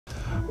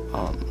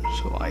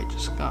So I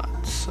just got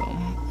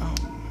some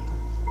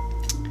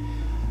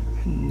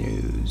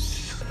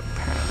news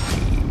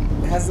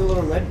apparently. It has a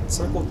little red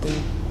circle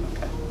thing.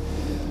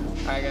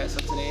 Alright guys, so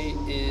today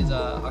is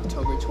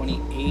October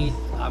 28th.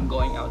 I'm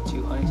going out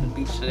to Huntington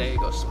Beach today to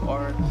go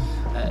spar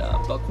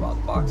at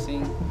Buckwild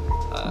Boxing.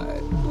 I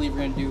believe we're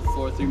going to do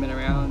 4 3-minute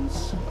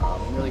rounds.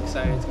 I'm really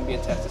excited. It's going to be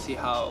a test to see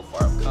how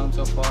far I've come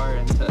so far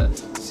and to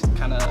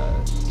kind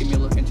of give me a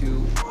look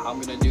into how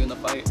I'm going to do in the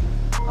fight.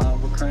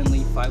 We're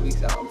currently 5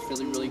 weeks out. I'm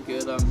feeling really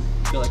good. I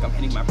feel like I'm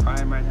hitting my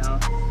prime right now.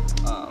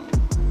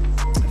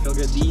 I feel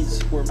good.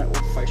 These were my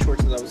old fight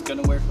shorts that I was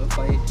going to wear for the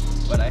fight,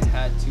 but I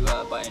had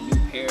to buy a new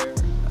pair.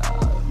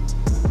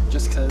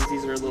 Just because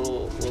these are a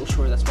little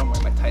short, that's why I'm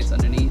wearing my tights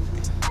underneath.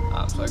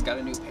 So I got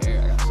a new pair.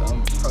 I got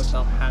some Pro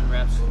Style hand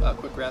wraps,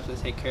 quick wraps to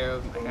take care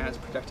of my hands,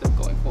 protective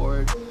going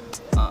forward.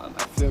 I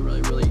feel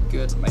really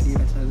good. My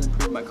defense has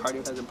improved, my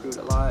cardio has improved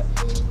a lot.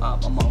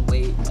 I'm on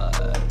weight.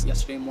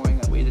 Yesterday morning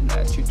I weighed in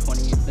at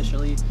 220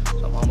 officially,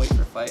 so I'm on weight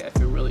for a fight. I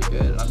feel really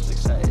good. I'm just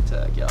excited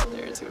to get out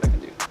there and see what I can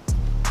do.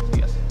 So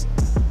yes.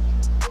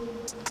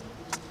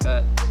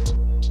 Cut.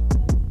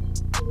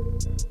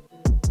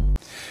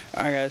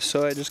 Alright guys,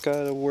 so I just got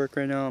out of work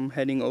right now. I'm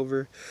heading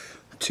over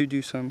to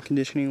do some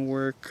conditioning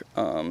work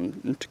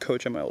to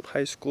coach at my old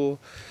high school.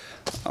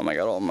 I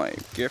got all my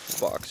gear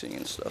for boxing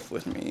and stuff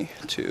with me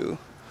too.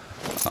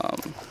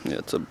 Yeah,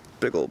 it's a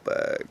big old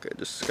bag. I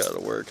just got out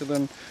of work, and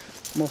then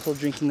I'm also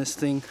drinking this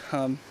thing.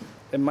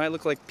 It might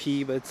look like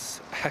pee, but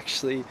it's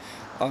actually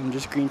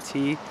just green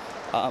tea.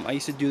 I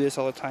used to do this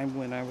all the time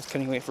when I was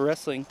cutting weight for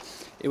wrestling.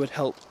 It would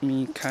help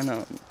me kind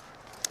of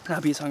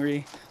not be as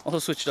hungry. Also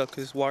switch it up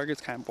because water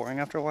gets kind of boring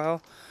after a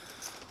while.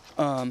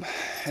 And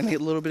the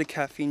little bit of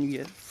caffeine you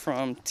get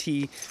from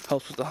tea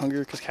helps with the hunger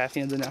because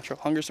caffeine is a natural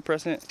hunger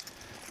suppressant.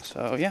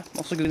 So yeah,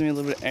 also gives me a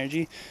little bit of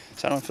energy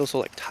so I don't feel so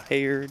like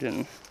tired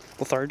and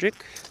lethargic.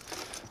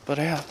 But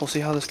yeah, we'll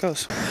see how this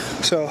goes.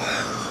 So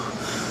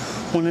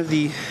one of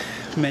the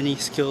many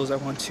skills I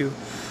want to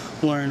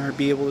learn or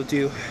be able to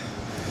do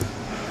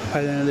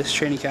by the end of this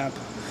training camp,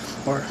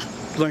 or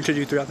learn to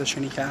do throughout this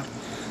training camp,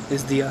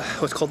 is the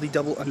what's called the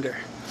double under.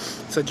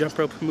 It's a jump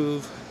rope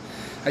move.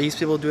 I used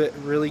to be able to do it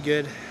really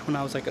good when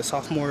I was like a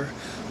sophomore,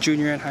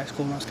 junior in high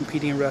school, when I was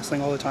competing in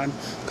wrestling all the time,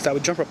 because I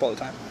would jump rope all the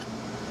time.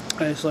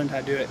 I just learned how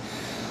to do it,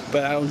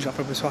 but I don't jump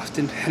rope as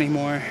often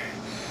anymore.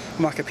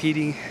 I'm not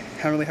competing.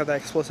 I don't really have that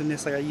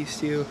explosiveness like I used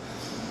to.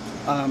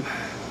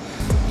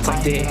 It's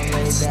like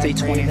day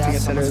 20, I think I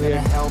said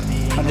earlier.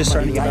 I'm just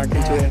starting to get back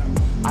into it.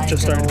 I'm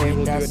just starting to be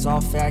able to do it. That's all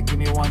fact. Give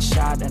me one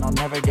shot and I'll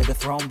never get the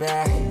throne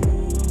back.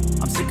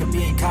 I'm sick of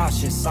being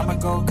cautious. I'ma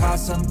go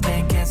cause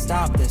something, can't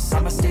stop this.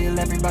 I'ma steal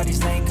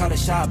everybody's lane, call it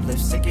shoplift.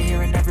 Sick of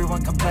hearing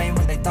everyone complain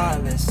when they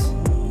thoughtless.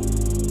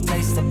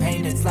 Taste the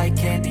pain, it's like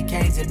candy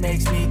canes. It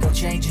makes me go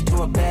change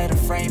into a better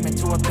frame,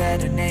 into a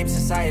better name.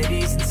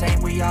 Society's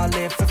insane, we all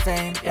live for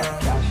fame. Yeah.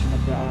 Cash in the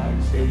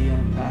bag,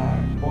 stadium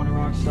packed. Born a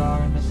rock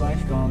star in this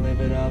life, gonna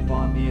live it up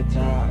on the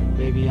attack.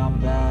 Baby, I'm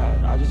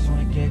bad, I just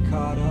wanna get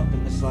caught up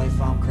in this life.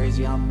 I'm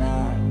crazy, I'm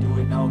mad, do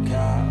it no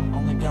cap.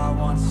 Only God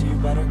wants you,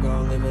 better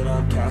go live it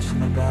up. Cash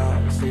in the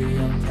bag,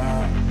 stadium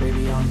packed.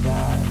 Baby, I'm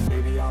bad,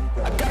 baby, I'm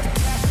bad. I got the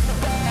cash in the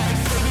bag,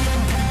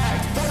 stadium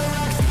packed. Born a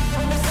rock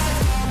star in this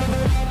life, gonna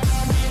live it up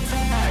on the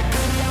attack.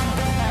 Baby, I'm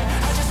bad,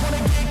 I just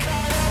wanna get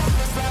caught up in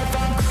this life.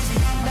 I'm crazy,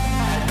 I'm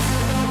mad, do it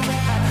no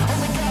cap.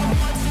 Only God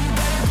wants you,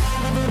 better go live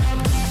it up.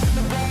 Cash in the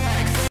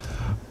bag.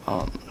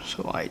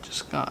 So I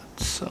just got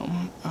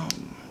some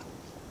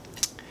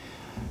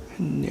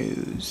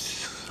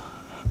news.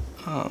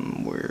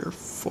 We're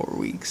 4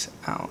 weeks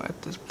out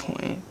at this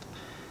point,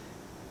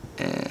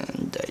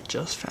 and I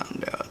just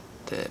found out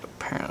that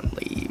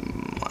apparently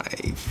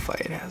my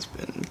fight has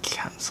been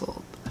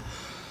canceled.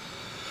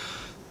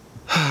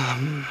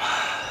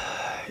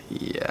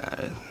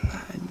 Yeah,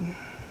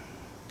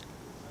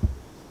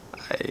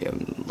 I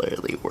am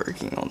literally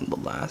working on the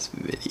last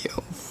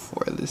video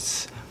for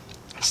this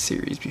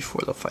series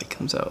before the fight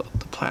comes out.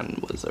 The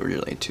plan was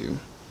originally to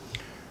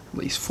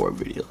release 4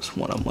 videos,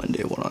 one on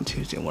Monday, one on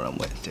Tuesday, one on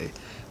Wednesday.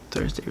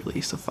 Thursday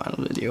release the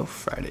final video,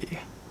 Friday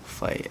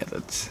fight, and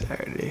then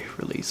Saturday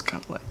release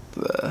kind of like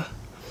the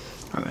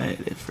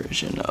edited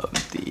version of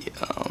the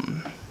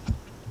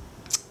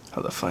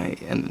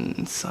fight, and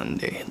then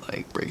Sunday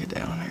like break it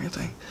down and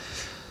everything.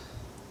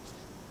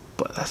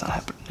 But that's not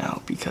happening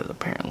now because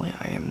apparently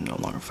I am no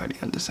longer fighting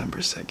on December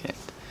 2nd.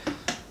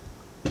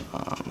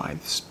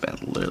 I've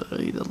spent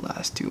literally the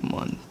last 2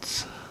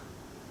 months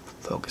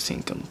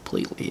focusing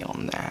completely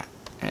on that,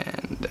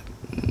 and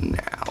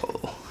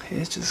now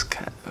it's just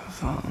kind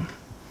of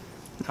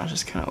now it's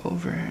just kind of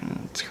over,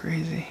 and it's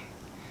crazy.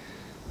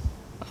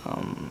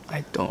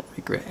 I don't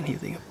regret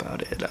anything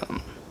about it.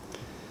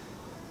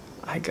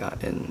 I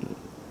got in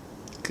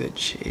good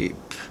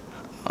shape.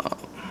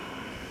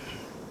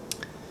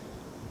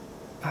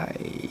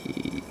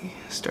 I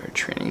started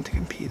training to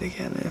compete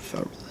again, and it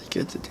felt really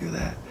good to do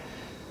that.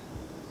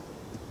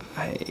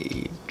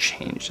 I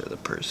changed as a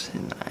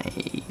person.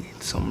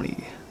 So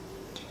many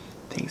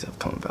things have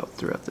come about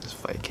throughout this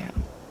fight camp,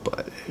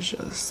 but it's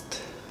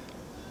just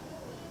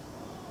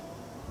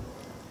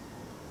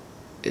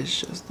it's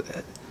just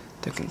that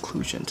the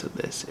conclusion to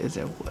this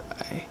isn't what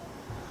I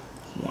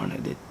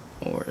wanted it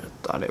or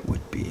thought it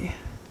would be.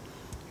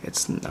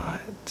 It's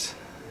not,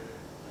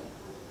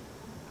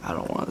 I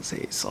don't want to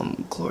say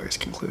some glorious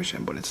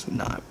conclusion, but it's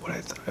not what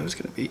I thought it was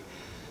gonna be.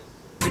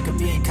 Sick of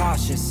being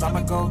cautious,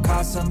 I'ma go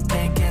cause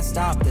something, can't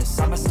stop this.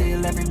 I'ma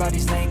steal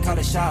everybody's lane, call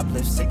it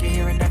shoplift. Sick of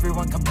hearing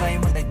everyone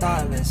complain when they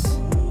thoughtless.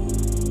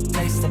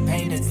 Taste the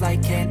pain, it's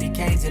like candy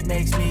canes. It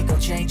makes me go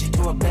change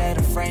into a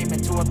better frame,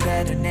 into a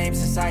better name.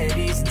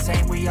 Society's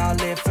insane, we all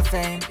live for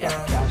fame,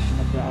 yeah. Cash in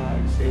the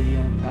bag,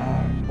 stadium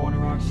packed. Born a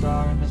rock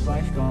star in this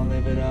life, gonna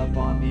live it up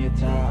on the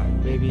attack.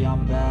 Baby,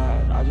 I'm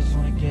bad, I just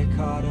wanna get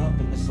caught up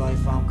in this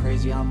life. I'm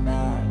crazy, I'm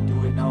mad,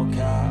 do it no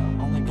cap.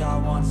 Only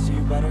God wants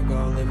you, better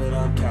go live it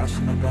up. Cash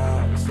in the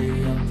bag,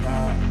 stadium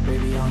packed.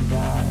 Baby, I'm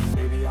bad,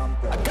 baby, I'm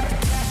bad.